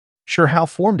Sure how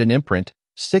formed an imprint,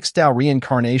 6 Tao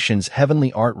reincarnations,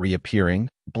 heavenly art reappearing,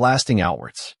 blasting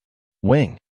outwards.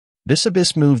 Wing. This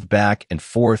abyss moved back and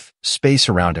forth, space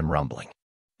around him rumbling.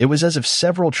 It was as if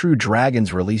several true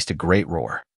dragons released a great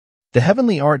roar. The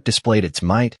heavenly art displayed its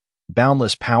might,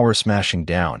 boundless power smashing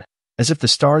down, as if the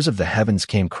stars of the heavens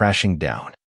came crashing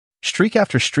down. Streak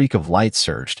after streak of light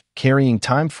surged, carrying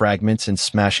time fragments and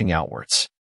smashing outwards.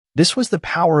 This was the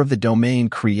power of the domain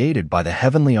created by the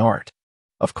heavenly art.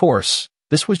 Of course,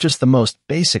 this was just the most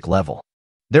basic level.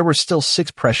 There were still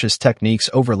 6 precious techniques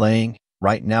overlaying,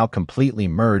 right now completely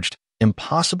merged,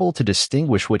 impossible to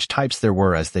distinguish which types there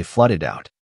were as they flooded out.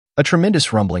 A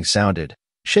tremendous rumbling sounded,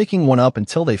 shaking one up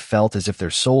until they felt as if their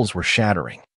souls were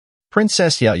shattering.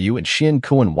 Princess Yao Yu and Xin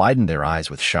Kuan widened their eyes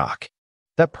with shock.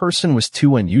 That person was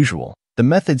too unusual, the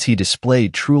methods he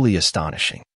displayed truly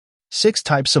astonishing. 6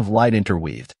 types of light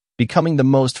interweaved, becoming the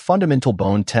most fundamental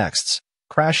bone texts,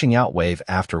 crashing out wave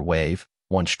after wave,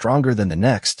 one stronger than the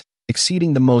next,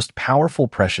 exceeding the most powerful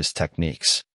precious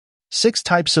techniques. 6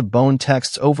 types of bone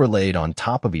texts overlaid on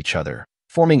top of each other,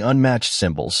 forming unmatched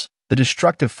symbols, the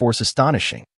destructive force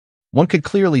astonishing. One could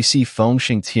clearly see Feng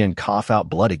Xingtian cough out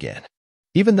blood again.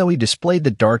 Even though he displayed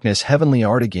the darkness heavenly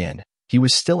art again, he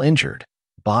was still injured,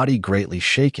 body greatly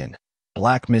shaken,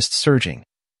 black mist surging,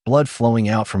 blood flowing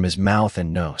out from his mouth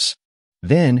and nose.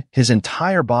 Then, his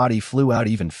entire body flew out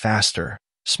even faster,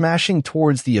 smashing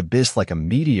towards the abyss like a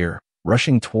meteor,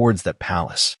 rushing towards that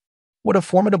palace. What a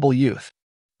formidable youth!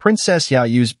 Princess Yao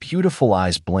Yu's beautiful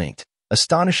eyes blinked,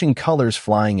 astonishing colors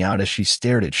flying out as she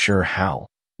stared at Sure Hao,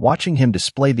 watching him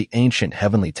display the ancient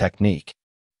heavenly technique.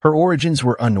 Her origins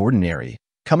were unordinary,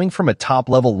 coming from a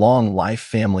top-level long-life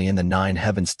family in the 9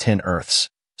 heavens 10 earths,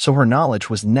 so her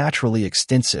knowledge was naturally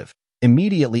extensive,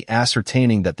 immediately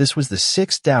ascertaining that this was the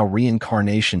 6 Tao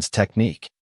reincarnations technique.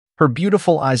 Her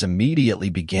beautiful eyes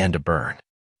immediately began to burn.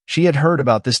 She had heard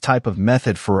about this type of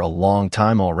method for a long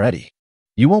time already.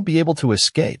 You won't be able to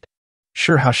escape.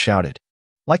 Sure Hao shouted.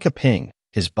 Like a ping,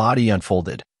 his body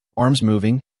unfolded, arms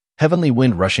moving, heavenly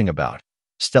wind rushing about,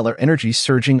 stellar energy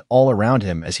surging all around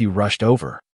him as he rushed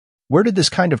over. Where did this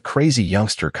kind of crazy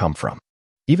youngster come from?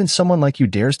 Even someone like you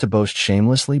dares to boast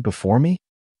shamelessly before me?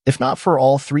 If not for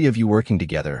all 3 of you working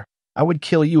together, I would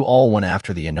kill you all one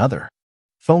after the another.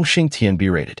 Feng Xingtian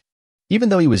berated. Even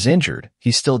though he was injured,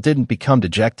 he still didn't become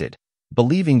dejected,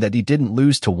 believing that he didn't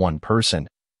lose to one person,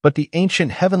 but the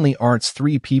ancient heavenly arts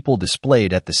 3 people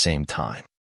displayed at the same time.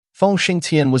 Feng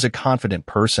Xingtian was a confident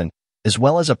person, as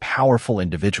well as a powerful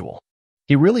individual.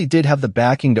 He really did have the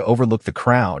backing to overlook the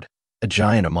crowd, a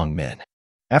giant among men.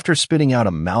 After spitting out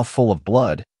a mouthful of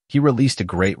blood, he released a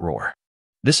great roar.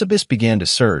 This abyss began to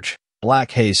surge,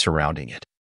 black haze surrounding it.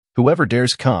 Whoever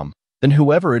dares come, then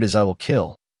whoever it is I will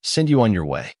kill, send you on your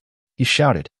way. He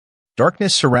shouted.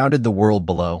 Darkness surrounded the world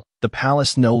below, the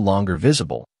palace no longer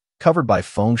visible, covered by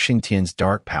Feng Xingtian's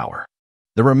dark power.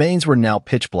 The remains were now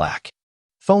pitch black.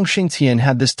 Feng Xingtian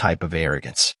had this type of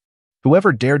arrogance.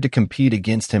 Whoever dared to compete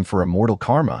against him for immortal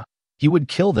karma, he would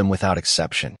kill them without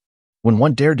exception. When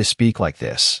one dared to speak like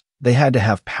this, they had to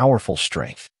have powerful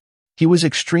strength. He was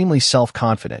extremely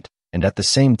self-confident, and at the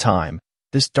same time,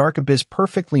 this dark abyss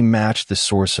perfectly matched the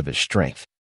source of his strength.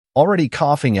 Already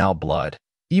coughing out blood,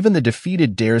 even the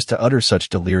defeated dares to utter such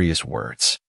delirious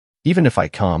words. Even if I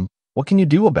come, what can you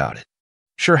do about it?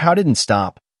 Sure Hao didn't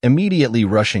stop, immediately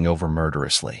rushing over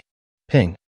murderously.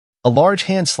 Ping. A large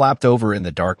hand slapped over in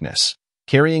the darkness,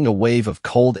 carrying a wave of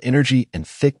cold energy and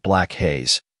thick black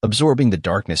haze, absorbing the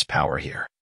darkness power here.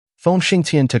 Feng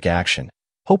Xingtian took action,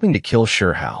 hoping to kill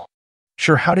Sure Hao.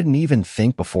 Sure Hao didn't even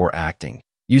think before acting,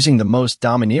 using the most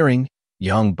domineering,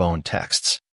 young bone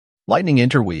texts. Lightning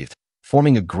interweaved,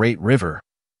 forming a great river,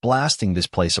 blasting this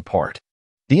place apart.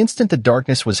 The instant the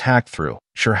darkness was hacked through,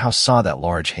 Sure Hao saw that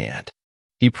large hand.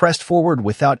 He pressed forward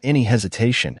without any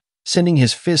hesitation, sending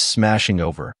his fist smashing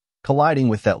over, colliding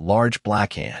with that large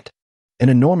black hand. An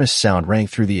enormous sound rang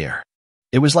through the air.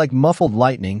 It was like muffled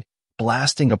lightning,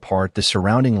 blasting apart the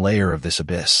surrounding layer of this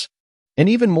abyss. An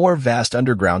even more vast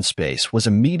underground space was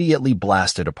immediately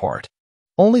blasted apart.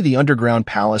 Only the underground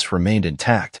palace remained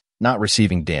intact, not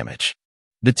receiving damage.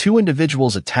 The 2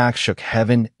 individuals' attacks shook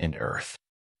heaven and earth.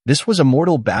 This was a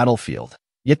mortal battlefield,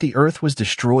 yet the earth was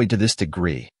destroyed to this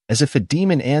degree, as if a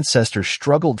demon ancestor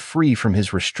struggled free from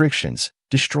his restrictions,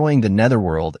 destroying the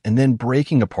netherworld and then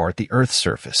breaking apart the earth's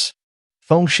surface.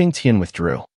 Feng Xingtian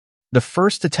withdrew. The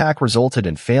first attack resulted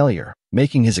in failure,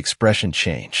 making his expression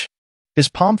change. His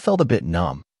palm felt a bit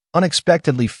numb,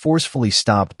 unexpectedly forcefully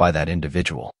stopped by that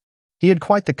individual. He had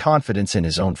quite the confidence in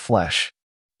his own flesh.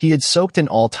 He had soaked in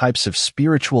all types of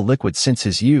spiritual liquid since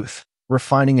his youth,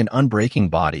 refining an unbreaking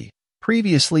body,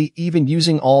 previously even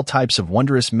using all types of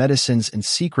wondrous medicines and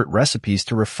secret recipes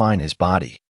to refine his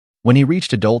body. When he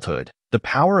reached adulthood, the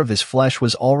power of his flesh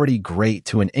was already great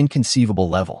to an inconceivable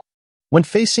level. When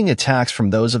facing attacks from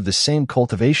those of the same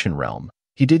cultivation realm,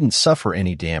 he didn't suffer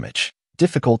any damage,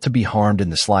 difficult to be harmed in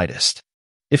the slightest.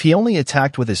 If he only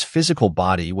attacked with his physical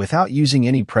body without using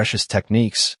any precious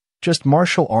techniques, just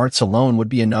martial arts alone would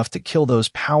be enough to kill those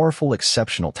powerful,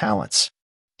 exceptional talents.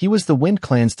 He was the Wind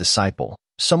Clan's disciple,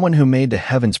 someone who made the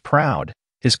heavens proud,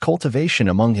 his cultivation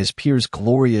among his peers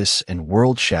glorious and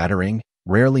world-shattering,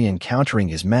 rarely encountering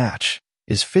his match,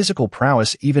 his physical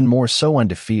prowess even more so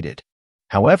undefeated.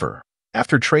 However,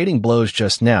 after trading blows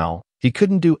just now, he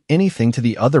couldn't do anything to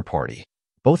the other party,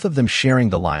 both of them sharing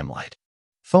the limelight.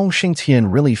 Feng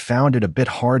Xingtian really found it a bit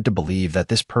hard to believe that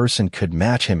this person could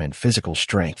match him in physical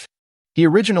strength. He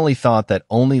originally thought that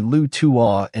only Lu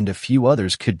Tuo and a few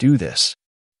others could do this.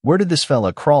 Where did this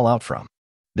fella crawl out from?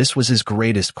 This was his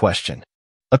greatest question.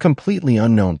 A completely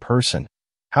unknown person.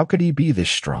 How could he be this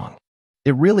strong?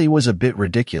 It really was a bit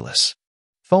ridiculous.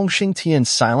 Feng Xingtian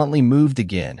silently moved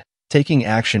again, taking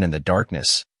action in the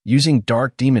darkness, using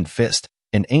Dark Demon Fist,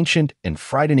 an ancient and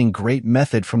frightening great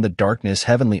method from the darkness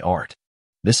heavenly art.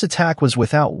 This attack was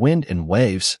without wind and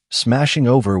waves, smashing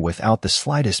over without the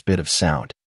slightest bit of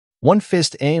sound. One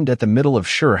fist aimed at the middle of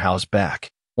Shihao's back,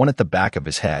 one at the back of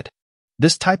his head.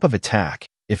 This type of attack,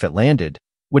 if it landed,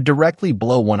 would directly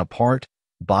blow one apart,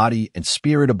 body and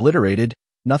spirit obliterated,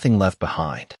 nothing left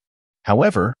behind.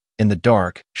 However, in the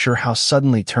dark, Shihao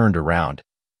suddenly turned around,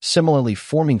 similarly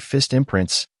forming fist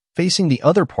imprints, facing the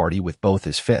other party with both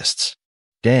his fists.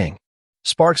 Dang!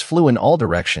 Sparks flew in all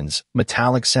directions,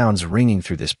 metallic sounds ringing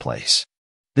through this place.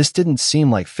 This didn't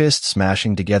seem like fists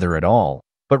smashing together at all,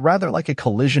 but rather like a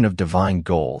collision of divine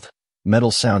gold.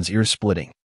 Metal sounds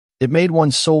ear-splitting. It made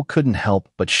one's soul couldn't help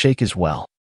but shake as well.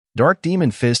 Dark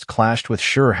Demon Fist clashed with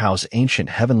Shihao's ancient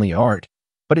heavenly art,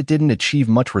 but it didn't achieve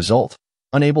much result,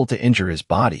 unable to injure his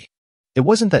body. It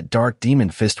wasn't that Dark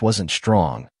Demon Fist wasn't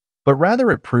strong, but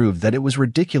rather it proved that it was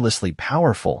ridiculously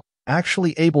powerful,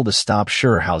 actually able to stop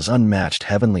Shihao's unmatched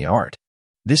heavenly art.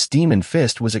 This Demon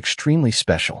Fist was extremely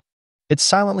special. It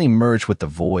silently merged with the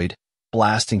void,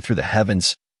 blasting through the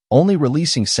heavens, only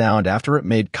releasing sound after it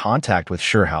made contact with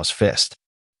Shihao's fist.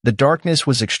 The darkness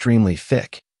was extremely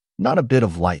thick, not a bit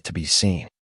of light to be seen.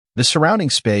 The surrounding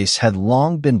space had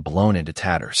long been blown into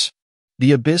tatters.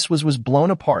 The abyss was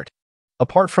blown apart.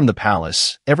 Apart from the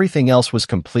palace, everything else was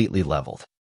completely leveled.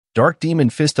 Dark Demon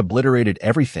Fist obliterated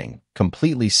everything,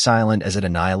 completely silent as it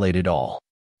annihilated all.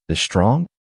 The strong?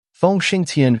 Feng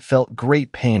Xingtian felt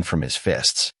great pain from his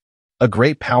fists. A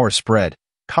great power spread,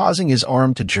 causing his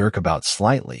arm to jerk about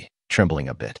slightly, trembling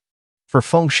a bit. For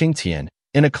Feng Xingtian,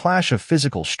 in a clash of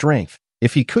physical strength,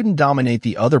 if he couldn't dominate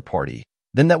the other party,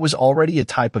 then that was already a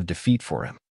type of defeat for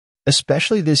him.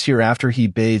 Especially this year after he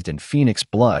bathed in phoenix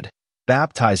blood,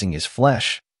 baptizing his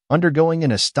flesh, undergoing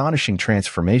an astonishing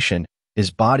transformation,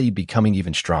 his body becoming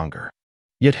even stronger.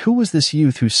 Yet who was this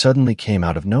youth who suddenly came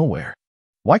out of nowhere?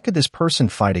 Why could this person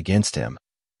fight against him,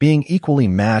 being equally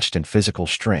matched in physical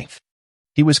strength?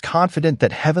 He was confident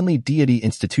that Heavenly Deity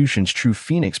Institution's true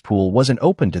Phoenix pool wasn't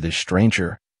open to this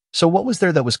stranger, so what was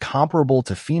there that was comparable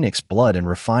to Phoenix blood in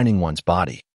refining one's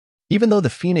body? Even though the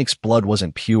Phoenix blood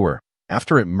wasn't pure,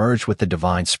 after it merged with the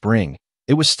Divine Spring,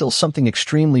 it was still something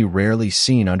extremely rarely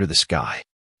seen under the sky.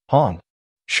 Hong.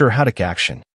 Shiha took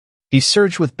action. He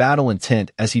surged with battle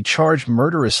intent as he charged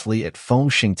murderously at Feng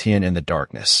Xingtian in the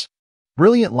darkness.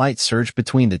 Brilliant light surged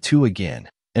between the two again,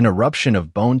 an eruption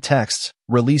of bone texts,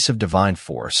 release of divine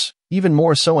force, even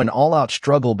more so an all-out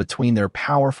struggle between their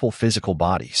powerful physical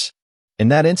bodies. In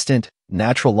that instant,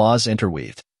 natural laws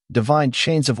interweaved, divine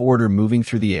chains of order moving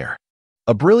through the air.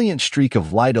 A brilliant streak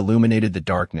of light illuminated the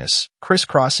darkness,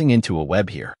 crisscrossing into a web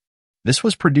here. This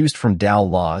was produced from Tao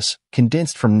laws,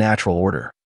 condensed from natural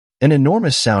order. An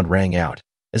enormous sound rang out,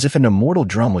 as if an immortal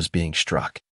drum was being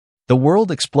struck. The world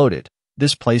exploded,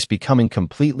 this place becoming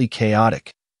completely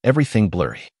chaotic, everything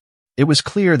blurry. It was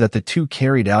clear that the two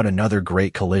carried out another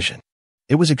great collision.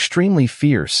 It was extremely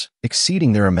fierce,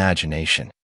 exceeding their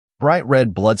imagination. Bright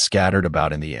red blood scattered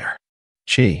about in the air.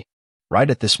 Chi. Right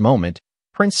at this moment,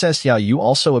 Princess Yao Yu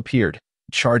also appeared,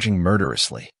 charging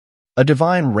murderously. A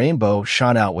divine rainbow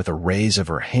shot out with a raise of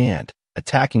her hand,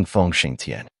 attacking Feng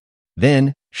Xingtian.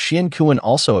 Then, Xian Kuan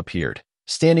also appeared,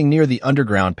 standing near the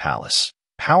underground palace,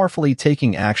 powerfully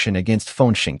taking action against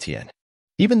Feng Xingtian.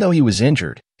 Even though he was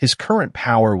injured, his current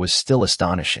power was still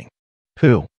astonishing.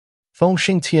 Pooh! Feng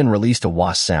Xingtian released a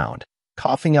wah sound,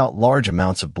 coughing out large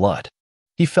amounts of blood.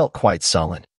 He felt quite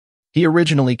sullen. He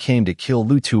originally came to kill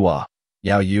Lu Tuo,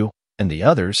 Yao Yu, and the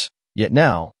others, yet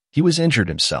now, he was injured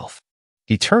himself.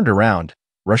 He turned around,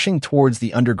 rushing towards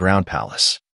the underground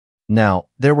palace. Now,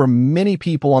 there were many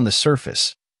people on the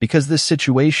surface, because this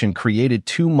situation created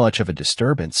too much of a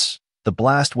disturbance, the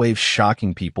blast waves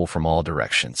shocking people from all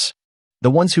directions. The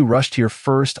ones who rushed here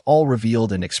first all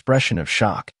revealed an expression of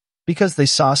shock, because they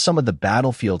saw some of the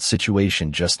battlefield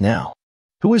situation just now.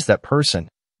 Who is that person,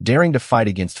 daring to fight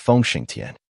against Feng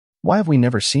Xingtian? Why have we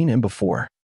never seen him before?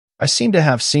 I seem to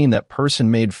have seen that person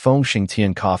made Feng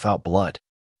Xingtian cough out blood.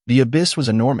 The abyss was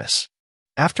enormous.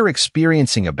 After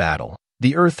experiencing a battle,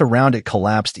 the earth around it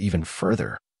collapsed even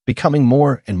further, becoming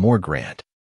more and more grand.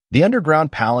 The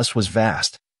underground palace was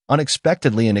vast,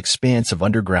 unexpectedly an expanse of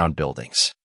underground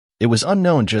buildings. It was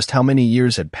unknown just how many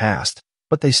years had passed,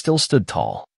 but they still stood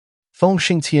tall. Feng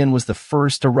Xingtian was the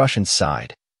first to rush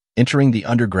inside, entering the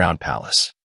underground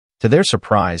palace. To their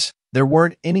surprise, there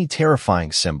weren't any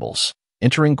terrifying symbols,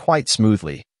 entering quite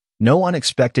smoothly, no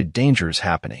unexpected dangers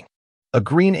happening. A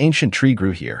green ancient tree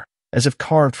grew here, as if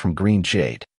carved from green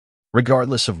jade.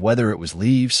 Regardless of whether it was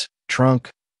leaves, trunk,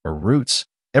 or roots,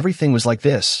 everything was like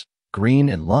this, green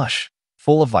and lush,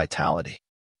 full of vitality.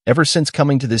 Ever since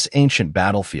coming to this ancient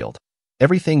battlefield,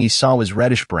 everything he saw was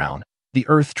reddish-brown, the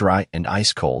earth dry and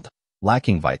ice-cold,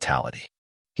 lacking vitality.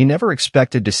 He never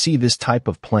expected to see this type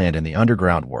of plant in the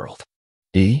underground world.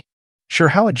 Sure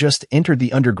Hao had just entered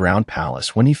the underground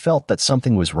palace when he felt that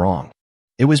something was wrong.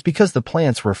 It was because the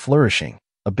plants were flourishing,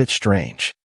 a bit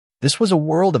strange. This was a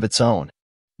world of its own.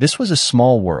 This was a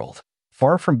small world,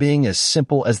 far from being as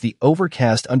simple as the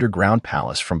overcast underground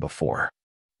palace from before.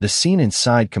 The scene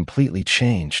inside completely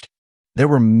changed. There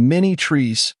were many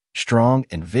trees, strong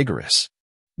and vigorous.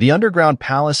 The underground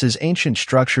palace's ancient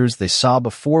structures they saw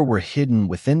before were hidden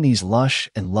within these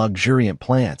lush and luxuriant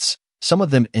plants, some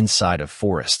of them inside of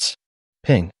forests.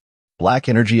 Ping. Black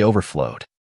energy overflowed.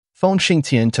 Feng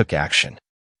Xingtian took action.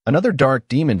 Another dark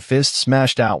demon fist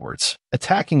smashed outwards,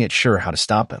 attacking it sure how to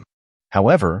stop him.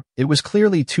 However, it was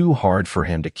clearly too hard for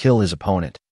him to kill his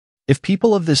opponent. If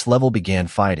people of this level began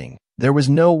fighting, there was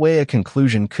no way a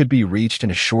conclusion could be reached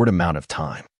in a short amount of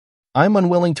time. I'm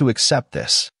unwilling to accept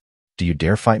this. Do you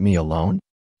dare fight me alone?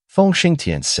 Feng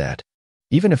Xingtian said.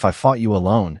 Even if I fought you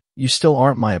alone, you still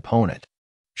aren't my opponent.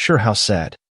 Sure Hao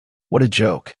said. What a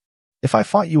joke. If I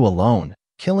fought you alone,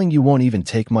 killing you won't even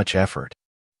take much effort.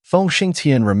 Feng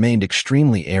Xingtian remained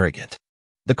extremely arrogant.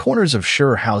 The corners of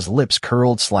Sure Hao's lips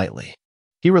curled slightly.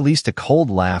 He released a cold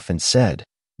laugh and said,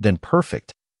 Then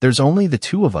perfect, there's only the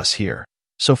two of us here,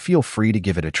 so feel free to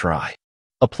give it a try.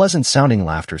 A pleasant-sounding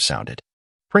laughter sounded.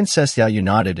 Princess Yaoyu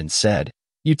nodded and said,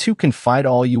 You two can fight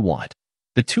all you want.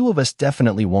 The two of us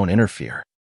definitely won't interfere.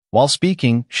 While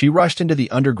speaking, she rushed into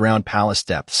the underground palace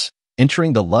depths,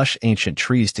 entering the lush ancient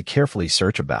trees to carefully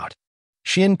search about.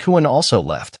 Xian Kuan also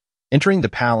left, entering the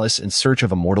palace in search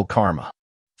of immortal karma.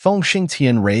 Feng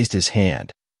Xingtian raised his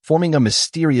hand, forming a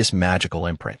mysterious magical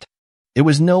imprint. It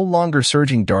was no longer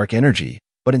surging dark energy,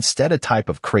 but instead a type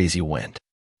of crazy wind.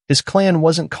 His clan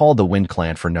wasn't called the Wind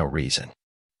Clan for no reason.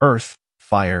 Earth,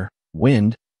 fire,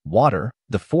 wind, water,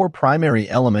 the four primary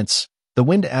elements, the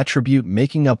wind attribute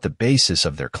making up the basis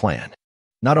of their clan.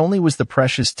 Not only was the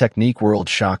precious technique world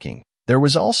shocking, there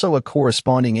was also a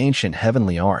corresponding ancient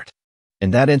heavenly art.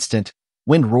 In that instant,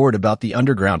 wind roared about the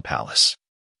underground palace.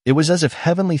 It was as if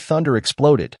heavenly thunder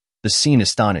exploded, the scene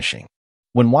astonishing.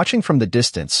 When watching from the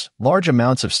distance, large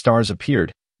amounts of stars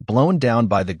appeared, blown down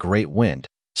by the great wind,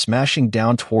 smashing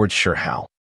down towards Sure Hao.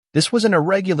 This was an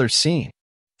irregular scene.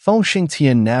 Feng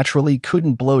Xingtian naturally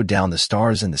couldn't blow down the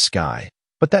stars in the sky,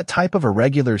 but that type of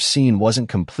irregular scene wasn't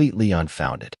completely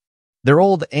unfounded. Their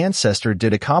old ancestor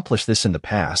did accomplish this in the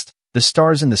past, the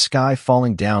stars in the sky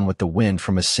falling down with the wind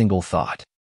from a single thought.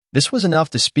 This was enough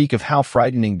to speak of how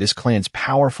frightening this clan's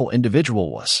powerful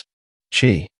individual was.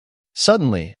 Chi.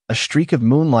 Suddenly, a streak of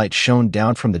moonlight shone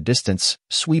down from the distance,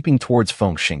 sweeping towards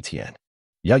Feng Xingtian.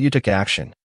 Yaoyu took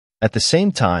action. At the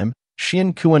same time,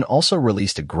 Xian Kuan also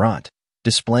released a grunt,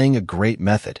 displaying a great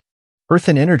method.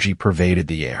 Earthen energy pervaded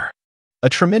the air. A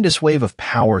tremendous wave of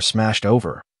power smashed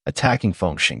over, attacking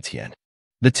Feng Xingtian.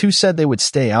 The two said they would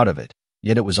stay out of it,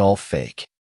 yet it was all fake.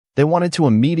 They wanted to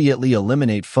immediately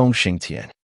eliminate Feng Xingtian.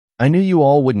 I knew you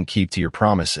all wouldn't keep to your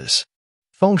promises.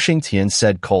 Feng Xingtian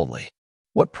said coldly.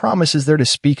 What promise is there to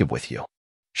speak of with you?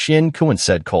 Xian Kuan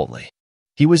said coldly.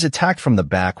 He was attacked from the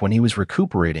back when he was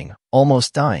recuperating,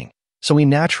 almost dying, so he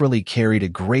naturally carried a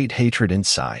great hatred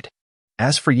inside.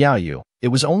 As for Yaoyu, it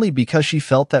was only because she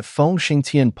felt that Feng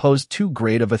Xingtian posed too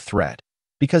great of a threat,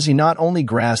 because he not only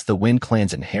grasped the Wind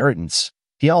Clan's inheritance,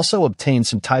 he also obtained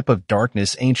some type of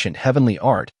darkness ancient heavenly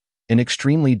art, an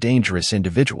extremely dangerous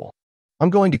individual. I'm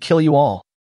going to kill you all.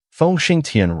 Feng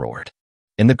Xingtian roared.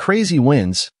 In the crazy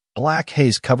winds, Black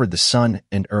haze covered the sun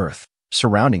and earth,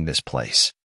 surrounding this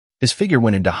place. His figure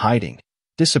went into hiding,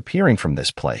 disappearing from this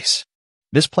place.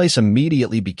 This place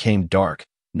immediately became dark,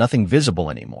 nothing visible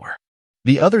anymore.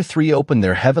 The other three opened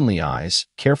their heavenly eyes,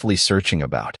 carefully searching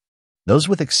about. Those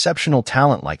with exceptional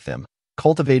talent like them,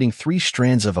 cultivating 3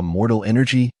 strands of immortal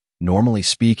energy, normally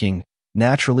speaking,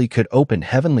 naturally could open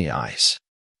heavenly eyes.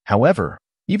 However,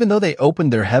 even though they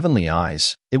opened their heavenly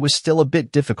eyes, it was still a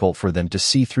bit difficult for them to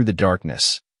see through the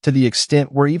darkness, to the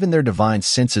extent where even their divine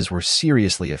senses were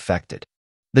seriously affected.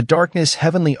 The darkness,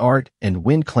 heavenly art, and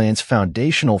Wind Clan's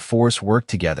foundational force worked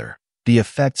together, the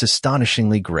effects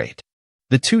astonishingly great.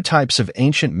 The 2 types of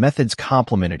ancient methods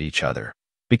complemented each other,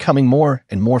 becoming more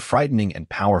and more frightening and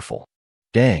powerful.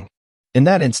 Dang. In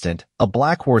that instant, a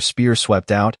black war spear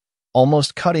swept out,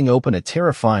 almost cutting open a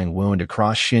terrifying wound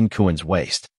across Shin Kuen's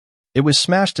waist. It was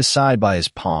smashed aside by his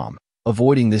palm,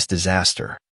 avoiding this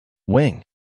disaster. Wing.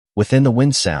 Within the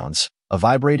wind sounds, a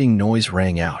vibrating noise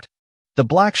rang out. The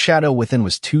black shadow within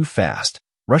was too fast,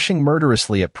 rushing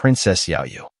murderously at Princess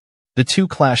Yaoyu. The 2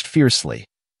 clashed fiercely,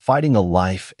 fighting a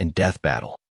life and death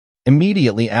battle.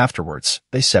 Immediately afterwards,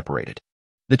 they separated.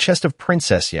 The chest of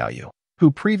Princess Yaoyu,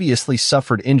 who previously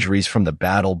suffered injuries from the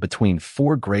battle between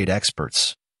 4 great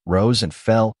experts, rose and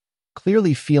fell,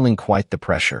 clearly feeling quite the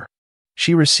pressure.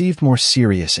 She received more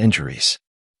serious injuries.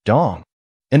 Dong!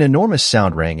 An enormous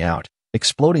sound rang out,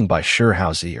 exploding by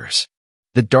Shihao's ears.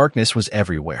 The darkness was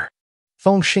everywhere.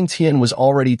 Feng Xingtian was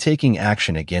already taking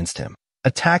action against him,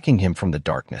 attacking him from the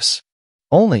darkness.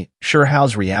 Only,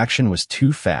 Shihao's reaction was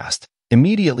too fast,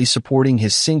 immediately supporting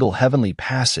his single heavenly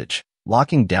passage,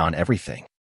 locking down everything.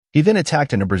 He then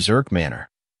attacked in a berserk manner,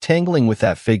 tangling with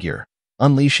that figure,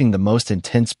 unleashing the most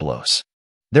intense blows.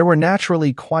 There were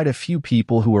naturally quite a few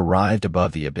people who arrived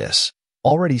above the abyss,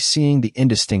 already seeing the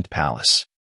indistinct palace.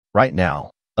 Right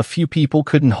now, a few people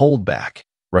couldn't hold back,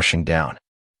 rushing down.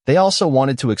 They also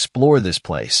wanted to explore this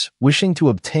place, wishing to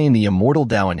obtain the immortal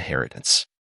Dao inheritance.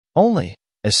 Only,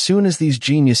 as soon as these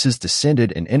geniuses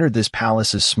descended and entered this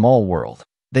palace's small world,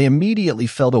 they immediately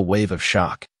felt a wave of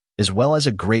shock, as well as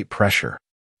a great pressure.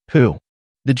 Who?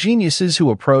 The geniuses who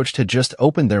approached had just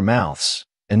opened their mouths,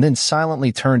 and then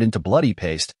silently turned into bloody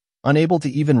paste, unable to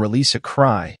even release a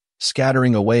cry,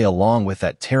 scattering away along with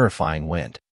that terrifying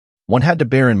wind. One had to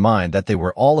bear in mind that they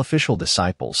were all official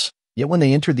disciples, yet when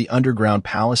they entered the underground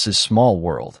palace's small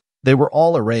world, they were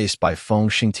all erased by Feng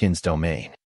Xingtian's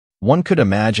domain. One could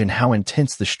imagine how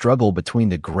intense the struggle between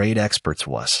the great experts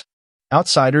was.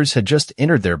 Outsiders had just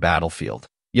entered their battlefield,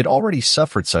 yet already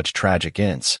suffered such tragic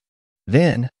ends.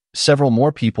 Then, several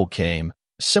more people came,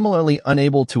 similarly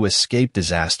unable to escape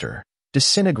disaster,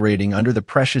 disintegrating under the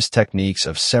precious techniques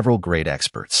of several great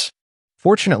experts.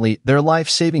 Fortunately, their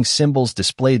life-saving symbols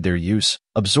displayed their use,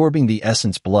 absorbing the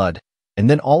essence blood, and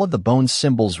then all of the bone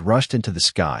symbols rushed into the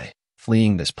sky,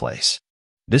 fleeing this place.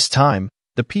 This time,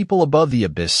 the people above the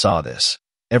abyss saw this,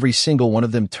 every single one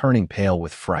of them turning pale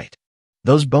with fright.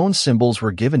 Those bone symbols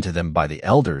were given to them by the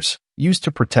elders, used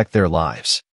to protect their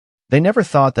lives. They never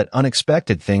thought that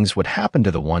unexpected things would happen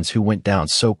to the ones who went down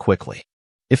so quickly.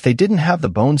 If they didn't have the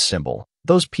bone symbol,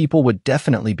 those people would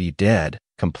definitely be dead,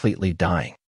 completely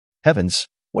dying. Heavens,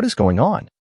 what is going on?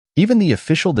 Even the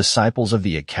official disciples of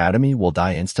the academy will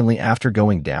die instantly after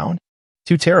going down?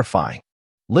 Too terrifying.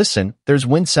 Listen, there's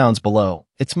wind sounds below.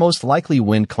 It's most likely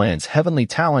Wind Clan's heavenly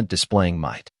talent displaying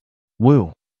might.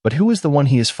 Woo, but who is the one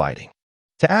he is fighting?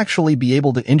 To actually be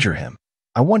able to injure him,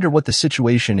 I wonder what the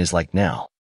situation is like now.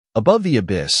 Above the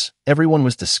abyss, everyone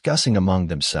was discussing among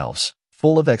themselves,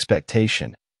 full of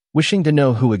expectation, wishing to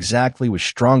know who exactly was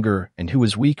stronger and who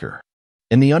was weaker.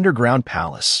 In the underground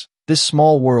palace, this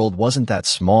small world wasn't that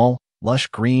small, lush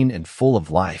green and full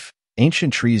of life,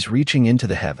 ancient trees reaching into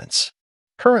the heavens.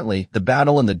 Currently, the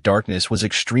battle in the darkness was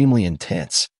extremely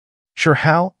intense.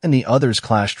 Shihao and the others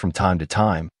clashed from time to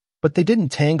time, but they didn't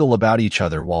tangle about each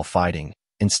other while fighting,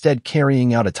 instead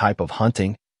carrying out a type of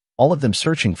hunting, all of them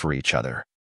searching for each other.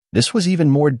 This was even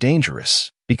more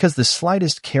dangerous, because the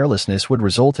slightest carelessness would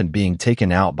result in being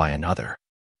taken out by another.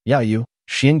 Yaoyu,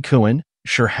 Shin Kuen,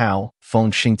 Shihao,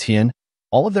 Feng Xingtian,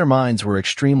 all of their minds were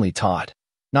extremely taut,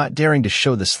 not daring to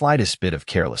show the slightest bit of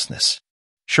carelessness.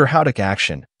 Shihao took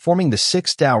action, forming the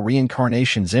 6 Dao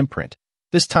reincarnation's imprint,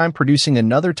 this time producing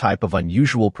another type of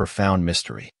unusual profound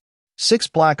mystery. 6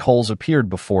 black holes appeared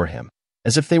before him,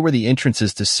 as if they were the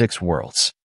entrances to 6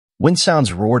 worlds. Wind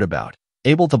sounds roared about,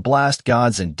 able to blast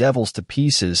gods and devils to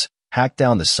pieces, hack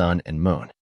down the sun and moon.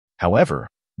 However,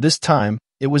 this time,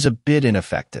 it was a bit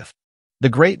ineffective. The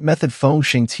great method Feng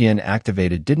Xingtian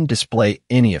activated didn't display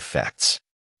any effects.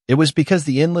 It was because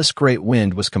the endless great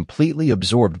wind was completely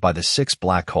absorbed by the 6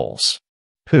 black holes.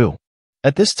 Pooh!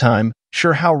 At this time,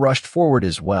 Sure Hao rushed forward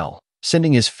as well,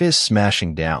 sending his fist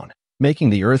smashing down, making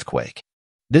the earthquake.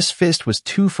 This fist was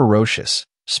too ferocious,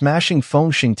 smashing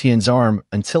Feng Xingtian's arm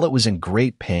until it was in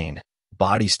great pain,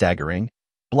 body staggering,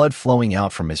 blood flowing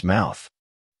out from his mouth.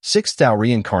 6 Tao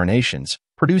reincarnations,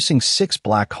 producing 6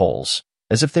 black holes,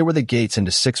 as if they were the gates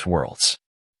into 6 worlds.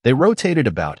 They rotated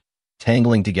about,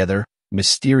 tangling together,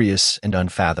 mysterious and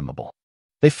unfathomable.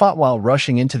 They fought while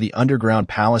rushing into the underground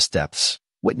palace depths,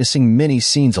 witnessing many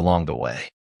scenes along the way.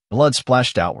 Blood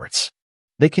splashed outwards.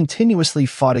 They continuously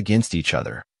fought against each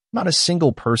other, not a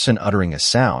single person uttering a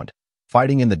sound,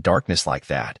 fighting in the darkness like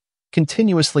that,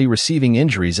 continuously receiving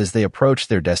injuries as they approached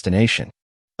their destination.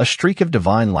 A streak of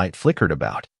divine light flickered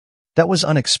about. That was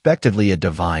unexpectedly a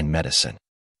divine medicine.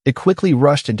 It quickly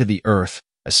rushed into the earth,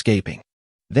 escaping.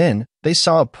 Then, they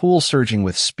saw a pool surging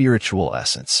with spiritual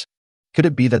essence. Could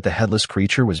it be that the headless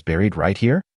creature was buried right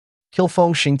here? Kill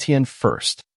Feng Xingtian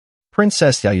first.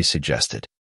 Princess Yayu suggested.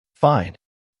 Fine.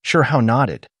 Sure Hao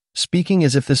nodded, speaking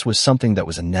as if this was something that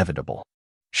was inevitable.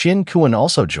 Xin Kuan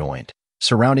also joined,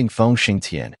 surrounding Feng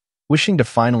Xingtian, wishing to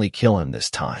finally kill him this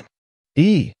time.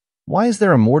 Why is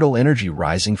there immortal energy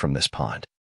rising from this pond?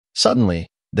 Suddenly,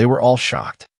 they were all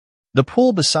shocked. The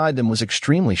pool beside them was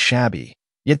extremely shabby,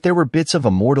 yet there were bits of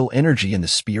immortal energy in the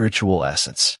spiritual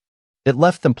essence. It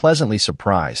left them pleasantly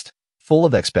surprised, full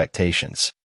of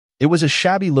expectations. It was a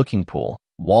shabby-looking pool,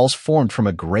 walls formed from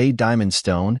a gray diamond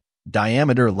stone,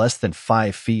 diameter less than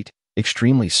 5 feet,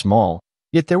 extremely small,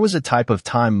 yet there was a type of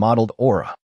time-modeled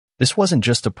aura. This wasn't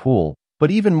just a pool,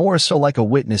 but even more so like a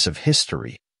witness of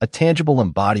history, a tangible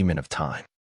embodiment of time.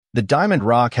 The diamond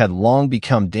rock had long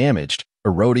become damaged,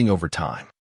 eroding over time.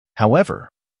 However,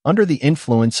 under the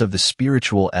influence of the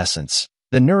spiritual essence,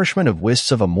 the nourishment of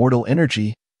wisps of immortal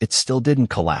energy, it still didn't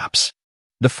collapse.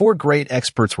 The 4 great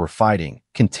experts were fighting,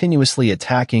 continuously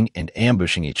attacking and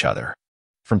ambushing each other.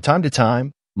 From time to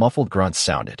time, muffled grunts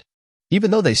sounded.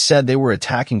 Even though they said they were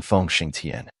attacking Feng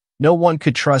Xingtian, no one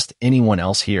could trust anyone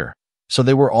else here, so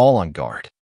they were all on guard.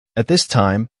 At this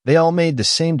time, they all made the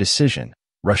same decision,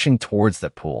 rushing towards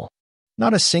that pool.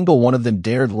 Not a single one of them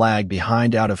dared lag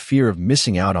behind out of fear of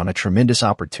missing out on a tremendous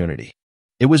opportunity.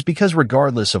 It was because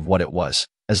regardless of what it was,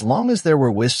 as long as there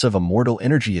were wisps of immortal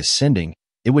energy ascending,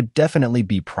 it would definitely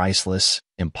be priceless,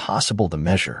 impossible to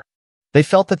measure. They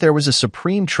felt that there was a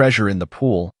supreme treasure in the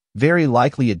pool, very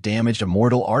likely a damaged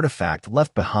immortal artifact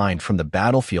left behind from the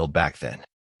battlefield back then.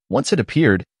 Once it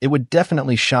appeared, it would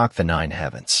definitely shock the 9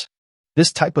 heavens.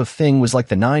 This type of thing was like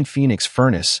the 9 Phoenix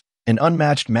Furnace, an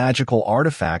unmatched magical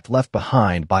artifact left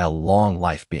behind by a long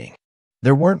life being.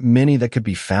 There weren't many that could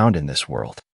be found in this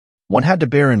world. One had to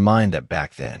bear in mind that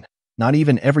back then, not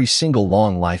even every single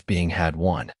long life being had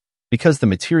one, because the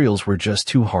materials were just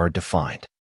too hard to find.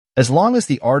 As long as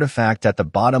the artifact at the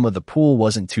bottom of the pool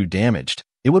wasn't too damaged,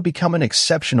 it would become an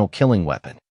exceptional killing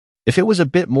weapon. If it was a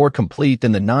bit more complete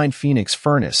than the 9 Phoenix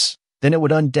Furnace, then it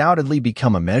would undoubtedly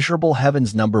become immeasurable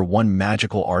heaven's #1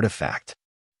 magical artifact.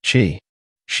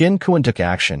 Xin Kuan took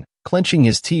action, clenching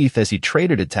his teeth as he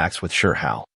traded attacks with Sure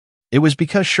Hao. It was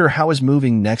because Sure Hao was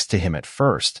moving next to him at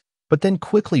first, but then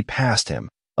quickly past him,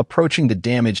 approaching the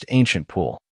damaged ancient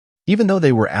pool. Even though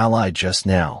they were allied just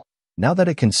now that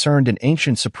it concerned an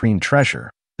ancient supreme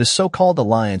treasure, the so-called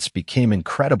alliance became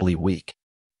incredibly weak.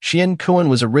 Xin Kuan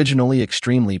was originally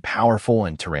extremely powerful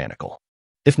and tyrannical.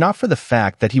 If not for the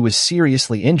fact that he was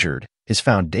seriously injured, his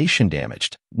foundation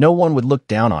damaged, no one would look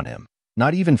down on him.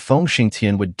 Not even Feng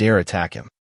Xingtian would dare attack him.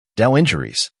 Dao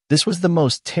injuries, this was the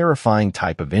most terrifying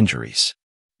type of injuries.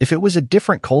 If it was a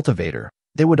different cultivator,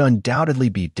 they would undoubtedly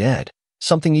be dead,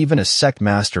 something even a sect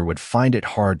master would find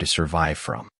it hard to survive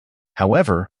from.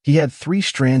 However, he had 3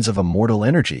 strands of immortal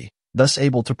energy, thus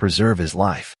able to preserve his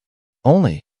life.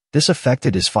 Only, this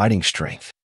affected his fighting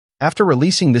strength. After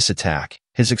releasing this attack,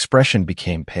 his expression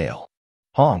became pale.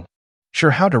 Hong.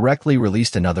 Sure Hao directly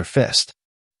released another fist.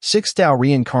 6 Tao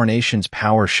reincarnations'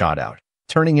 power shot out,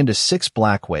 turning into 6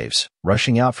 black waves,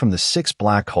 rushing out from the 6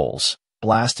 black holes,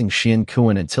 blasting Xin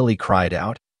Kuan until he cried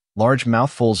out. Large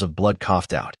mouthfuls of blood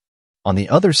coughed out. On the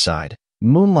other side,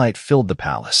 moonlight filled the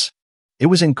palace. It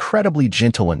was incredibly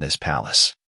gentle in this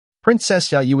palace. Princess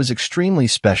Yayu was extremely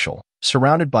special,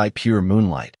 surrounded by pure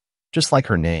moonlight, just like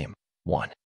her name, One.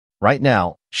 Right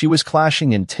now, she was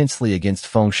clashing intensely against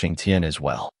Feng Xingtian as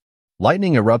well.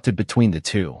 Lightning erupted between the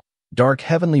two, dark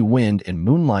heavenly wind and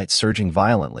moonlight surging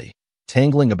violently,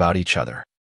 tangling about each other.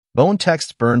 Bone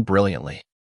texts burned brilliantly.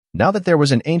 Now that there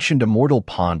was an ancient immortal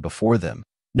pond before them,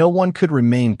 no one could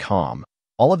remain calm,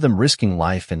 all of them risking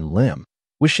life and limb,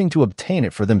 wishing to obtain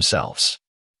it for themselves.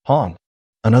 Hong.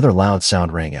 Another loud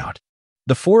sound rang out.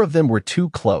 The 4 of them were too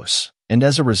close, and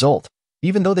as a result,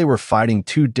 Even though they were fighting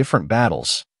two different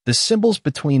battles, the symbols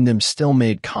between them still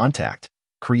made contact,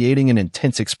 creating an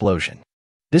intense explosion.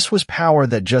 This was power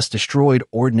that just destroyed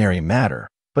ordinary matter,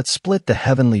 but split the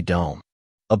heavenly dome.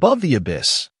 Above the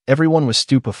abyss, everyone was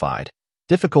stupefied,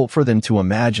 difficult for them to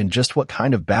imagine just what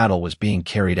kind of battle was being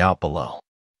carried out below.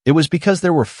 It was because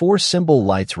there were four symbol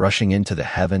lights rushing into the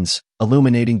heavens,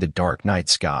 illuminating the dark night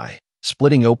sky,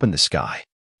 splitting open the sky.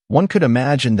 One could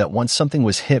imagine that once something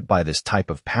was hit by this type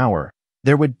of power,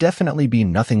 there would definitely be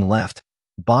nothing left,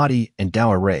 body and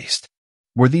Tao erased.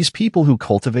 Were these people who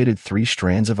cultivated 3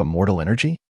 strands of immortal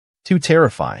energy? Too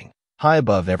terrifying, high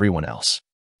above everyone else.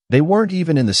 They weren't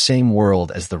even in the same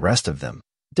world as the rest of them,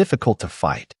 difficult to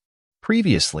fight.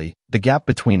 Previously, the gap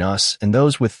between us and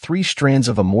those with 3 strands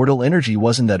of immortal energy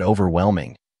wasn't that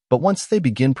overwhelming, but once they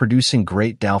begin producing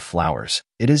great Tao flowers,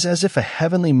 it is as if a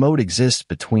heavenly moat exists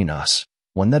between us,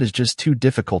 one that is just too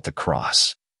difficult to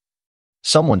cross.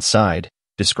 Someone sighed,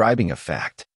 describing a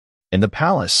fact. In the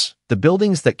palace, the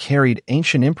buildings that carried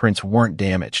ancient imprints weren't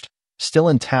damaged, still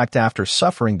intact after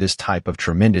suffering this type of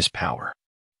tremendous power.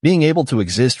 Being able to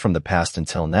exist from the past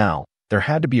until now, there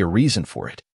had to be a reason for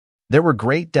it. There were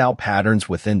great Tao patterns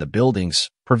within the buildings,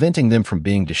 preventing them from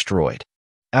being destroyed.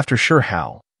 After Shi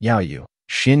Hao, Yao Yu,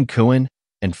 Xin Kuan,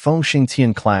 and Feng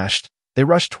Xingtian clashed, they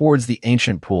rushed towards the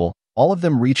ancient pool, all of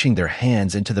them reaching their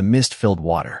hands into the mist-filled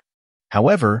water.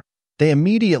 However, they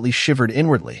immediately shivered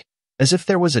inwardly, as if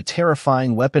there was a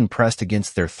terrifying weapon pressed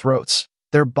against their throats,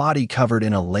 their body covered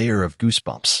in a layer of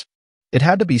goosebumps. It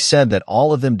had to be said that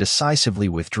all of them decisively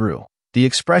withdrew, the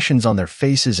expressions on their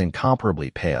faces incomparably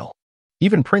pale.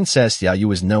 Even Princess Yao Yu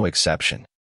was no exception.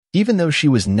 Even though she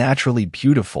was naturally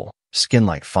beautiful, skin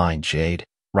like fine jade,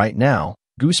 right now,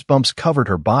 goosebumps covered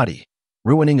her body,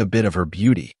 ruining a bit of her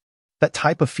beauty. That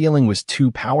type of feeling was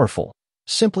too powerful,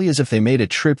 simply as if they made a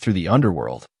trip through the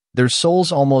underworld, their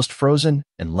souls almost frozen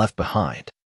and left behind.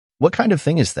 What kind of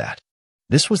thing is that?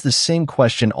 This was the same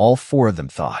question all 4 of them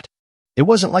thought. It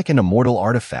wasn't like an immortal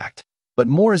artifact, but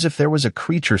more as if there was a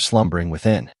creature slumbering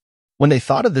within. When they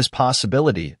thought of this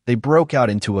possibility, they broke out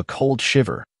into a cold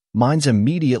shiver, minds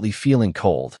immediately feeling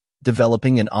cold,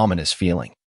 developing an ominous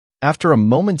feeling. After a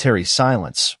momentary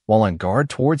silence, while on guard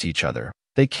towards each other,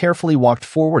 they carefully walked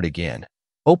forward again,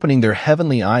 opening their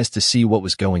heavenly eyes to see what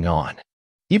was going on.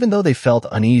 Even though they felt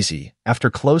uneasy, after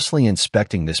closely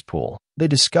inspecting this pool, they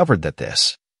discovered that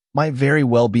this might very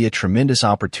well be a tremendous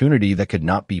opportunity that could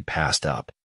not be passed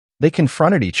up. They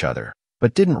confronted each other,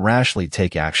 but didn't rashly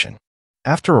take action.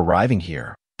 After arriving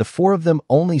here, the 4 of them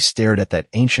only stared at that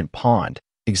ancient pond,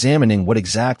 examining what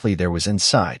exactly there was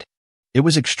inside. It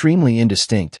was extremely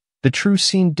indistinct. The truth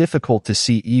seemed difficult to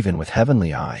see even with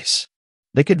heavenly eyes.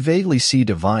 They could vaguely see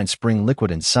divine spring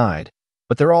liquid inside,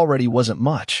 but there already wasn't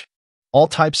much. All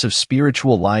types of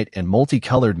spiritual light and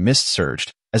multicolored mist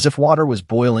surged, as if water was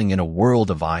boiling in a world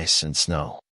of ice and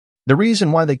snow. The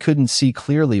reason why they couldn't see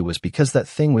clearly was because that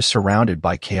thing was surrounded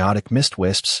by chaotic mist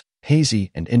wisps,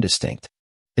 hazy and indistinct.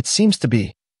 It seems to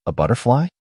be a butterfly?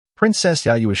 Princess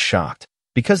Yao Yu was shocked,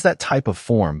 because that type of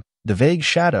form, the vague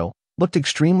shadow, looked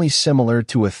extremely similar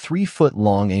to a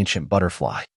 3-foot-long ancient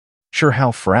butterfly. Shi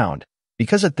Hao frowned,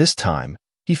 because at this time,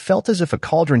 he felt as if a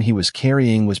cauldron he was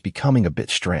carrying was becoming a bit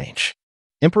strange.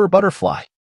 Emperor Butterfly.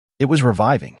 It was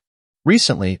reviving.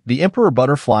 Recently, the Emperor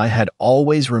Butterfly had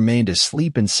always remained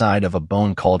asleep inside of a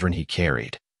bone cauldron he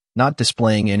carried, not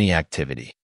displaying any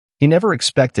activity. He never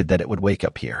expected that it would wake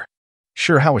up here.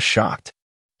 Shi Hao was shocked.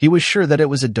 He was sure that it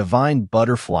was a divine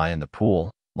butterfly in the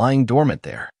pool, lying dormant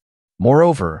there.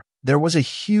 Moreover, there was a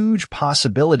huge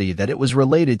possibility that it was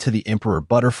related to the Emperor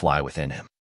Butterfly within him.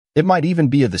 It might even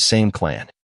be of the same clan.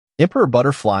 Emperor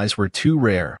Butterflies were too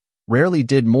rare, rarely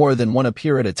did more than one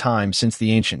appear at a time since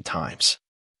the ancient times.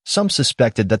 Some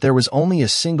suspected that there was only a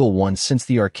single one since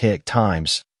the archaic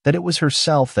times, that it was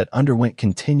herself that underwent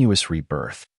continuous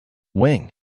rebirth. Wing.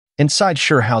 Inside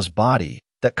Shi Hao's body,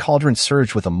 that cauldron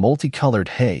surged with a multicolored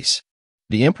haze.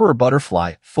 The Emperor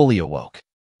Butterfly fully awoke.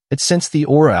 It sensed the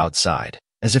aura outside,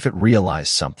 as if it realized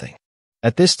something.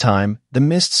 At this time, the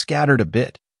mist scattered a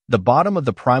bit, the bottom of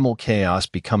the primal chaos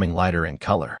becoming lighter in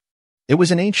color. It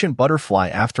was an ancient butterfly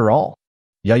after all.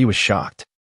 Yao Yu was shocked.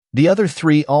 The other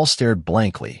 3 all stared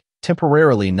blankly,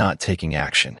 temporarily not taking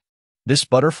action. This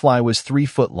butterfly was 3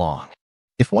 foot long.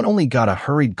 If one only got a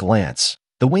hurried glance,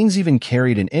 the wings even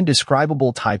carried an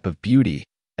indescribable type of beauty,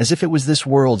 as if it was this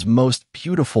world's most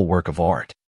beautiful work of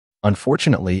art.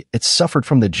 Unfortunately, it suffered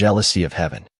from the jealousy of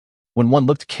heaven. When one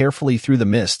looked carefully through the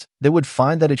mist, they would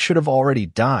find that it should have already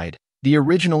died, the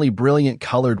originally brilliant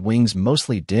colored wings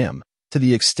mostly dim, to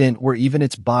the extent where even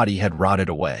its body had rotted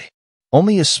away.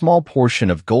 Only a small portion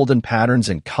of golden patterns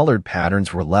and colored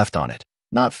patterns were left on it,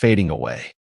 not fading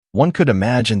away. One could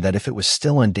imagine that if it was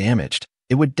still undamaged,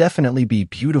 it would definitely be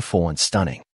beautiful and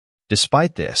stunning.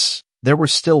 Despite this, there were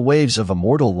still waves of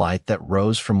immortal light that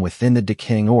rose from within the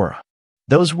decaying aura.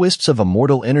 Those wisps of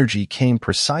immortal energy came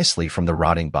precisely from the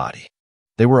rotting body.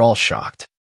 They were all shocked.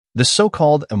 The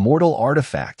so-called immortal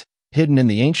artifact, hidden in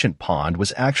the ancient pond,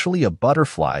 was actually a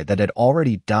butterfly that had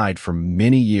already died for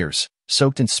many years,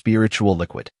 soaked in spiritual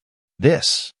liquid.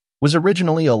 This was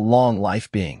originally a long-life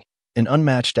being, an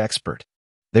unmatched expert.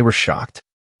 They were shocked.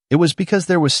 It was because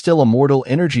there was still immortal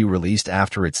energy released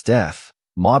after its death.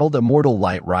 Mottled immortal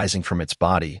light rising from its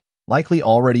body, likely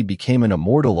already became an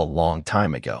immortal a long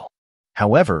time ago.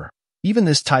 However, even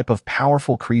this type of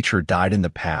powerful creature died in the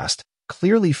past,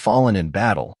 clearly fallen in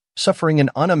battle, suffering an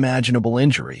unimaginable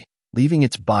injury, leaving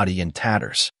its body in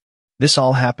tatters. This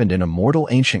all happened in a mortal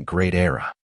ancient great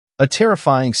era. A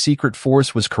terrifying secret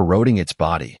force was corroding its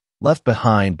body, left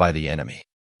behind by the enemy.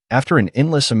 After an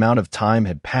endless amount of time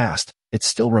had passed, it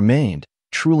still remained,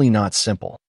 truly not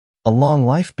simple. A long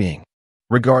life being.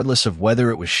 Regardless of whether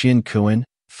it was Xin Kuan,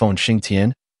 Feng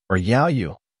Xingtian, or Yao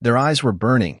Yu, their eyes were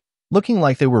burning, looking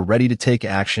like they were ready to take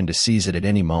action to seize it at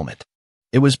any moment.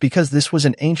 It was because this was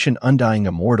an ancient undying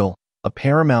immortal, a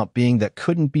paramount being that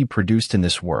couldn't be produced in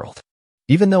this world.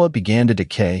 Even though it began to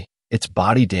decay, its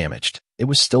body damaged, it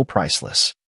was still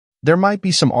priceless. There might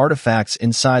be some artifacts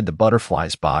inside the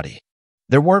butterfly's body.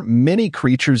 There weren't many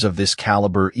creatures of this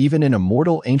caliber even in a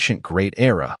mortal ancient great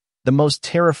era, the most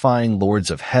terrifying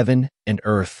lords of heaven and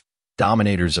earth,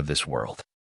 dominators of this world.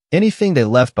 Anything they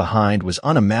left behind was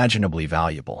unimaginably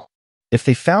valuable. If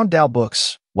they found Tao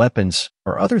books, weapons,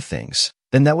 or other things,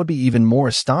 then that would be even more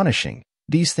astonishing.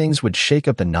 These things would shake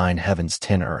up the 9 heavens,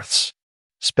 10 earths.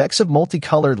 Specks of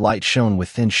multicolored light shone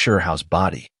within Shihao's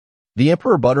body. The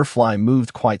Emperor Butterfly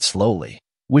moved quite slowly,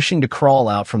 wishing to crawl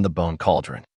out from the bone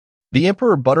cauldron. The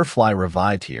Emperor Butterfly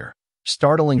revived here,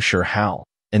 startling Shihao,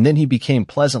 and then he became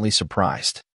pleasantly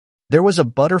surprised. There was a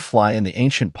butterfly in the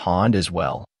ancient pond as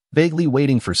well, vaguely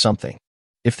waiting for something.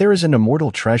 If there is an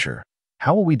immortal treasure,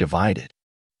 how will we divide it?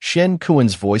 Shen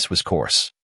Kuan's voice was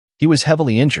coarse. He was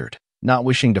heavily injured, not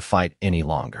wishing to fight any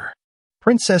longer.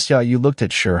 Princess Ya Yu looked at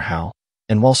Shihao,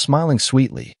 and while smiling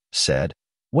sweetly, said,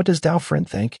 "What does Dao friend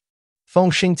think?"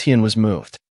 Feng Xingtian was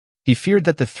moved. He feared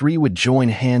that the 3 would join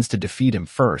hands to defeat him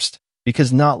first,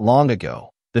 because not long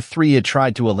ago, the 3 had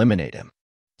tried to eliminate him.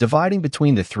 Dividing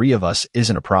between the 3 of us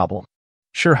isn't a problem.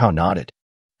 Shihao nodded.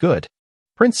 Good.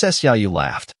 Princess Ya Yu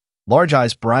laughed, large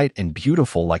eyes bright and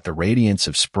beautiful like the radiance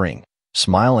of spring,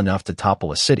 smile enough to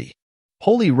topple a city.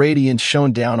 Holy radiance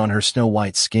shone down on her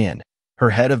snow-white skin,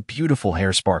 her head of beautiful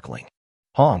hair sparkling.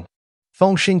 Hong.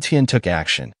 Feng Xingtian took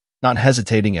action, not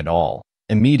hesitating at all,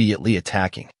 immediately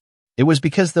attacking. It was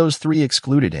because those 3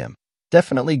 excluded him,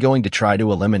 definitely going to try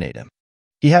to eliminate him.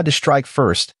 He had to strike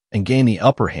first and gain the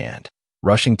upper hand,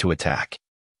 rushing to attack.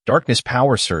 Darkness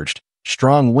power surged,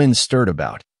 strong winds stirred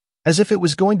about, as if it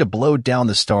was going to blow down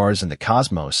the stars and the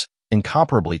cosmos,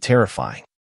 incomparably terrifying.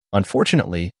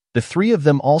 Unfortunately, the 3 of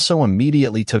them also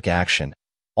immediately took action,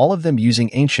 all of them using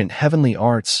ancient heavenly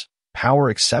arts, power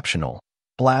exceptional,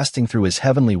 blasting through his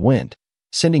heavenly wind,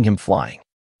 sending him flying.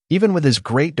 Even with his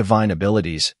great divine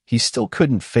abilities, he still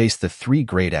couldn't face the 3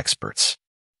 great experts.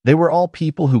 They were all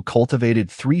people who cultivated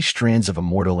 3 strands of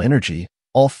immortal energy,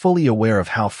 all fully aware of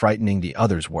how frightening the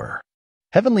others were.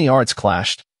 Heavenly arts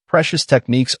clashed, precious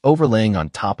techniques overlaying on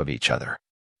top of each other.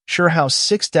 Shihao's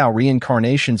 6 Tao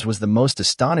reincarnations was the most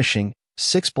astonishing,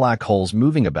 6 black holes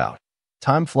moving about,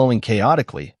 time flowing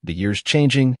chaotically, the years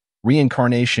changing,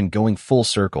 reincarnation going full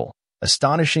circle,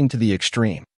 astonishing to the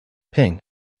extreme. Ping.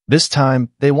 This time,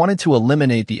 they wanted to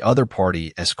eliminate the other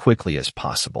party as quickly as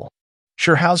possible.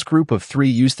 Shihao's group of 3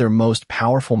 used their most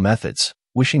powerful methods,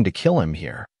 wishing to kill him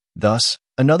here. Thus,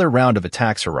 another round of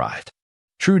attacks arrived.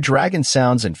 True dragon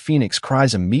sounds and phoenix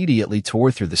cries immediately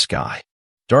tore through the sky.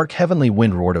 Dark heavenly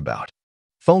wind roared about.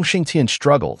 Feng Xingtian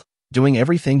struggled, doing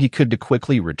everything he could to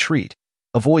quickly retreat,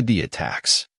 avoid the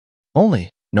attacks. Only,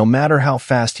 no matter how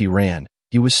fast he ran,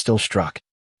 he was still struck.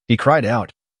 He cried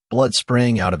out, blood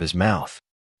spraying out of his mouth.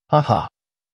 Ha ha.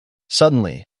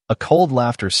 Suddenly, a cold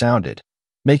laughter sounded,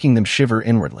 making them shiver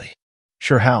inwardly.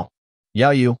 Shihao,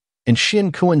 Yao Yu, and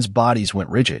Xin Kuan's bodies went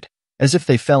rigid, as if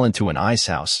they fell into an ice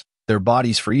house, their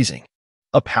bodies freezing.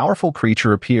 A powerful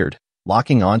creature appeared,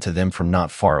 locking onto them from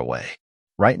not far away.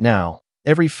 Right now,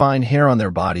 every fine hair on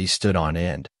their bodies stood on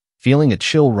end, feeling a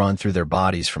chill run through their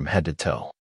bodies from head to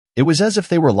toe. It was as if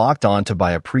they were locked onto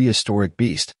by a prehistoric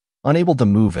beast, unable to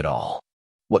move at all.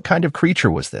 What kind of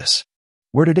creature was this?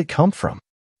 Where did it come from?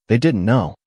 They didn't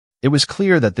know. It was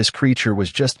clear that this creature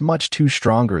was just much too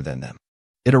stronger than them.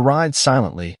 It arrived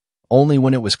silently, Only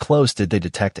when it was close did they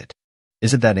detect it.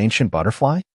 Is it that ancient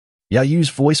butterfly? Yao Yu's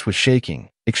voice was shaking,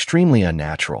 extremely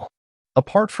unnatural.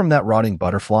 Apart from that rotting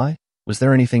butterfly, was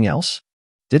there anything else?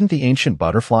 Didn't the ancient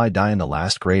butterfly die in the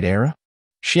last great era?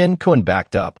 Xian Kun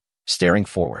backed up, staring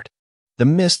forward. The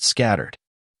mist scattered.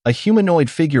 A humanoid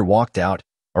figure walked out,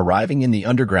 arriving in the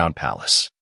underground palace.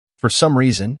 For some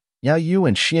reason, Yao Yu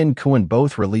and Xian Kun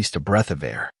both released a breath of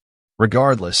air.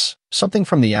 Regardless, something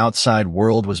from the outside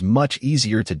world was much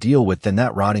easier to deal with than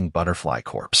that rotting butterfly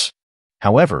corpse.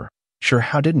 However,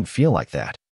 how didn't feel like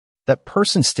that. That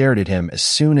person stared at him as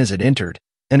soon as it entered,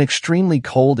 an extremely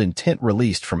cold intent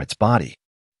released from its body.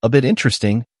 A bit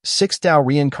interesting, 6 Tao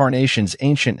reincarnations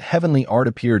ancient heavenly art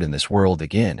appeared in this world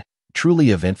again, truly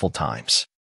eventful times.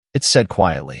 It said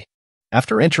quietly.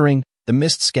 After entering, the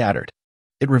mist scattered.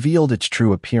 It revealed its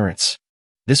true appearance.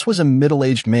 This was a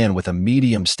middle-aged man with a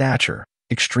medium stature,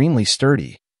 extremely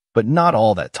sturdy, but not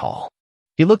all that tall.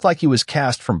 He looked like he was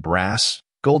cast from brass,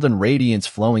 golden radiance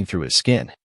flowing through his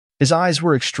skin. His eyes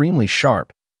were extremely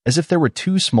sharp, as if there were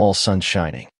 2 small suns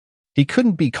shining. He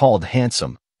couldn't be called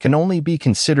handsome, can only be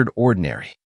considered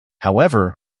ordinary.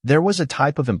 However, there was a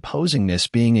type of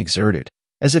imposingness being exerted,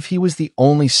 as if he was the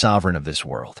only sovereign of this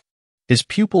world. His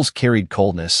pupils carried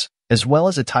coldness, as well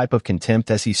as a type of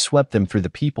contempt as he swept them through the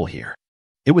people here.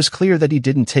 It was clear that he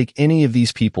didn't take any of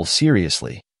these people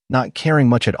seriously, not caring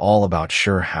much at all about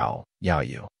Yao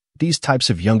Yu. These types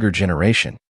of younger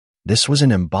generation. This was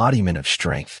an embodiment of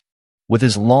strength. With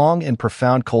his long and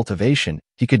profound cultivation,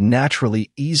 he could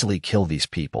naturally easily kill these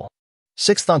people.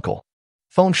 Sixth uncle.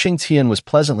 Feng Xingtian was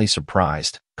pleasantly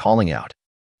surprised, calling out.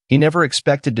 He never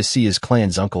expected to see his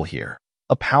clan's uncle here,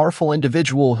 a powerful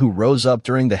individual who rose up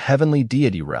during the heavenly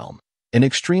deity realm, an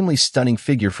extremely stunning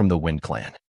figure from the Wind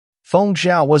clan. Feng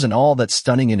Zhao wasn't all that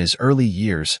stunning in his early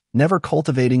years, never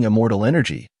cultivating immortal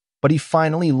energy, but he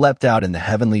finally leapt out in the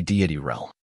heavenly deity realm.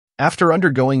 After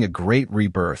undergoing a great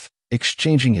rebirth,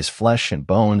 exchanging his flesh and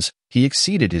bones, he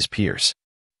exceeded his peers.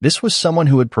 This was someone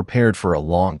who had prepared for a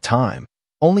long time,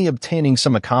 only obtaining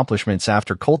some accomplishments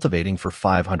after cultivating for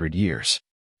 500 years.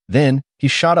 Then, he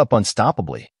shot up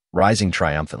unstoppably, rising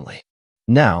triumphantly.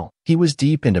 Now, he was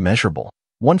deep and immeasurable.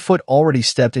 1 foot already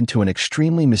stepped into an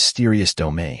extremely mysterious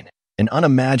domain, an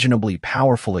unimaginably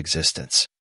powerful existence.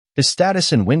 His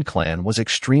status in Wind Clan was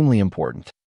extremely important.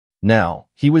 Now,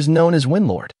 he was known as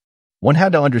Windlord. One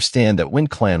had to understand that Wind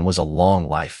Clan was a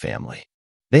long-life family.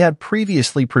 They had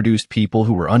previously produced people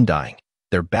who were undying,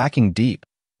 their backing deep,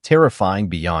 terrifying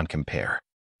beyond compare.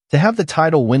 To have the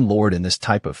title Windlord in this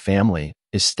type of family,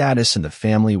 his status in the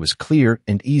family was clear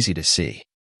and easy to see.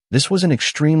 This was an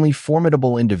extremely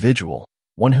formidable individual,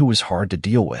 one who was hard to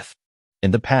deal with.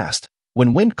 In the past,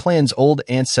 when Wind Clan's old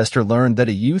ancestor learned that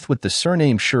a youth with the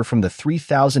surname Shi from the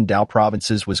 3,000 Dao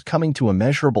provinces was coming to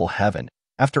immeasurable heaven,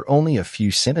 after only a few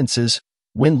sentences,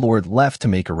 Windlord left to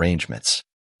make arrangements.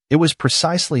 It was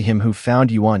precisely him who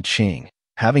found Yuan Qing,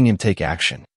 having him take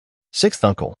action. Sixth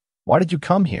uncle, why did you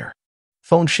come here?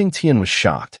 Feng Xingtian was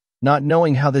shocked, not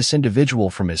knowing how this individual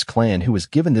from his clan who was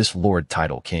given this lord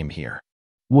title came here.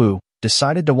 Wu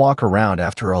decided to walk around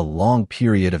after a long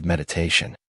period of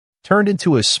meditation. Turned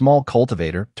into a small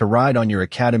cultivator to ride on your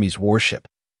academy's warship,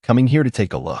 coming here to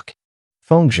take a look.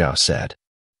 Feng Zhao said.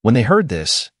 When they heard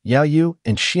this, Yao Yu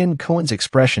and Xian Kuan's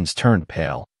expressions turned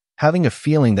pale, having a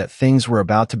feeling that things were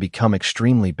about to become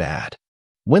extremely bad.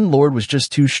 Windlord was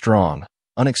just too strong,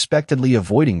 unexpectedly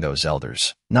avoiding those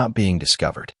elders, not being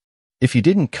discovered. If he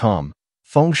didn't come,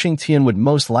 Feng Xingtian would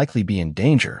most likely be in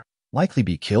danger, likely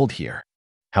be killed here.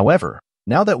 However,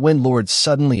 now that Windlord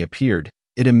suddenly appeared,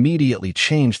 it immediately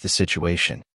changed the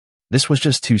situation. This was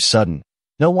just too sudden,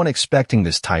 no one expecting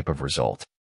this type of result.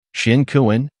 Xian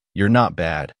Kuan, you're not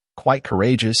bad, quite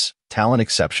courageous, talent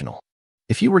exceptional.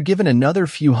 If you were given another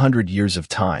few hundred years of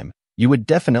time, you would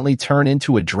definitely turn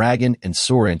into a dragon and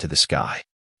soar into the sky.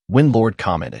 Windlord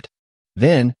commented.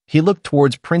 Then, he looked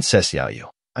towards Princess Yao Yu,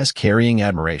 as carrying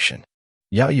admiration.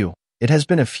 Yao Yu, it has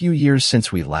been a few years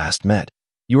since we last met.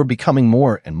 You are becoming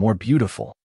more and more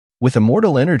beautiful. With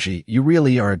immortal energy, you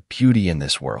really are a beauty in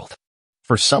this world.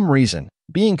 For some reason,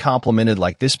 being complimented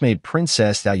like this made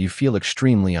Princess Yao Yu feel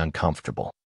extremely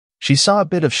uncomfortable. She saw a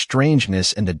bit of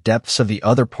strangeness in the depths of the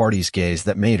other party's gaze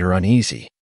that made her uneasy.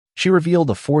 She revealed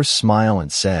a forced smile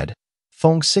and said,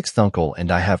 Feng's sixth uncle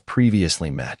and I have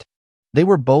previously met. They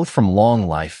were both from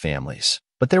long-life families,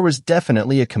 but there was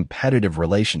definitely a competitive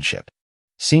relationship.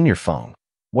 Senior Feng,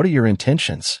 what are your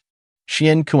intentions?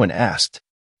 Xian Kuan asked.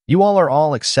 You all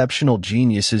are exceptional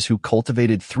geniuses who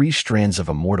cultivated 3 strands of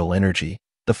immortal energy.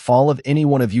 The fall of any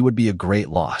one of you would be a great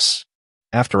loss.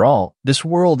 After all, this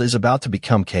world is about to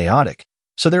become chaotic.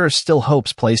 So there are still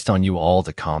hopes placed on you all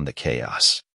to calm the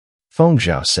chaos. Feng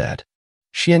Zhao said.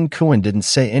 Xian Kuan didn't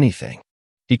say anything.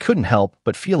 He couldn't help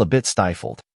but feel a bit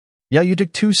stifled. Yao Yu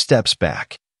took 2 steps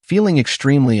back, feeling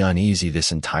extremely uneasy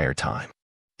this entire time.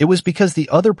 It was because the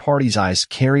other party's eyes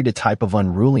carried a type of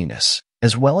unruliness,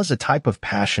 as well as a type of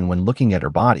passion when looking at her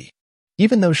body.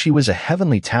 Even though she was a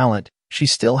heavenly talent, she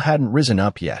still hadn't risen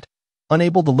up yet,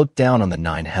 unable to look down on the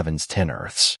 9 heavens, 10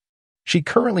 earths. She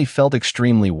currently felt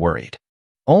extremely worried.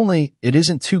 Only, it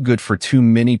isn't too good for too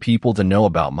many people to know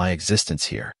about my existence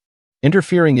here.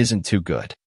 Interfering isn't too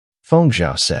good, Feng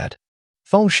Zhao said.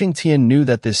 Feng Xingtian knew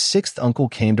that this 6th uncle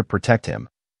came to protect him,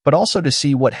 but also to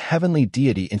see what heavenly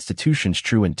deity institution's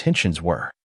true intentions were.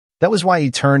 That was why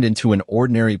he turned into an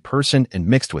ordinary person and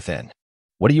mixed within.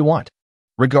 What do you want?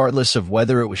 Regardless of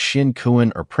whether it was Xin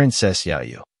Kuan or Princess Yao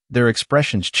Yu, their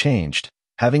expressions changed,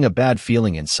 having a bad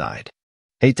feeling inside.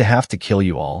 Hate to have to kill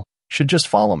you all, should just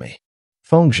follow me,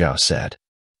 Feng Zhao said.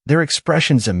 Their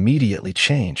expressions immediately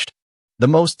changed. The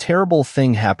most terrible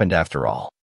thing happened after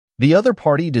all. The other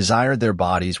party desired their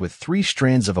bodies with 3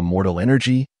 strands of immortal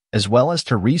energy, as well as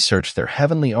to research their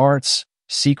heavenly arts,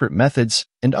 secret methods,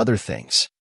 and other things.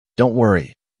 Don't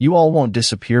worry, you all won't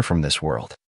disappear from this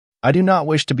world. I do not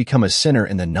wish to become a sinner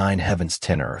in the 9 heavens,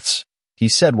 10 earths, he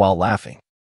said while laughing.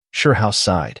 Sure Hao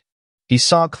sighed. He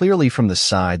saw clearly from the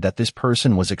side that this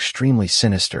person was extremely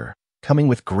sinister, coming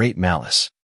with great malice.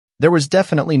 There was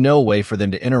definitely no way for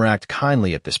them to interact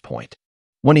kindly at this point.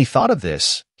 When he thought of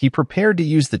this, he prepared to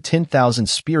use the 10,000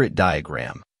 spirit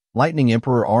diagram, lightning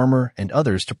emperor armor, and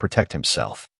others to protect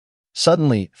himself.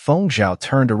 Suddenly, Feng Zhao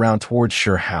turned around towards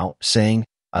Shi Hao, saying,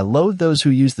 I loathe those who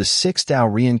use the 6 Tao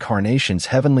reincarnation's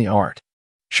heavenly art.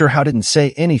 Shi Hao didn't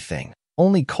say anything,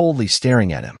 only coldly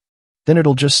staring at him. Then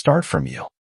it'll just start from you.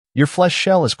 Your flesh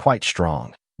shell is quite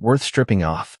strong, worth stripping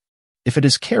off. If it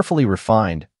is carefully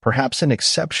refined, perhaps an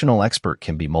exceptional expert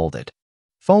can be molded.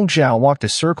 Feng Zhao walked a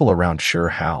circle around Shi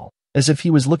Hao, as if he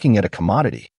was looking at a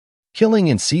commodity. Killing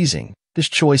and seizing, this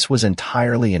choice was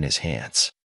entirely in his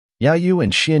hands. Yao Yu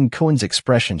and Xin Kuan's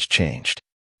expressions changed.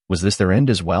 Was this their end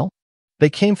as well? They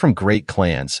came from great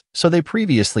clans, so they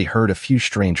previously heard a few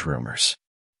strange rumors.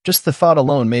 Just the thought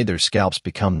alone made their scalps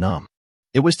become numb.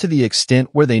 It was to the extent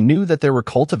where they knew that there were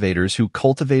cultivators who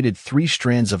cultivated 3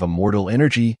 strands of immortal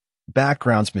energy,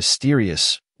 backgrounds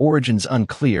mysterious, origins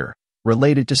unclear,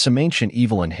 related to some ancient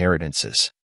evil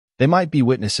inheritances. They might be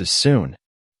witnesses soon.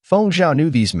 Feng Zhao knew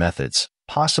these methods,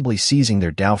 possibly seizing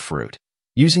their Dao fruit,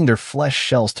 using their flesh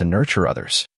shells to nurture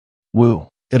others. Wu,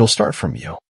 it'll start from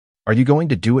you. Are you going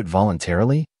to do it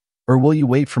voluntarily, or will you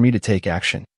wait for me to take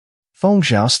action? Feng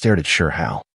Zhao stared at Shi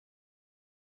Hao.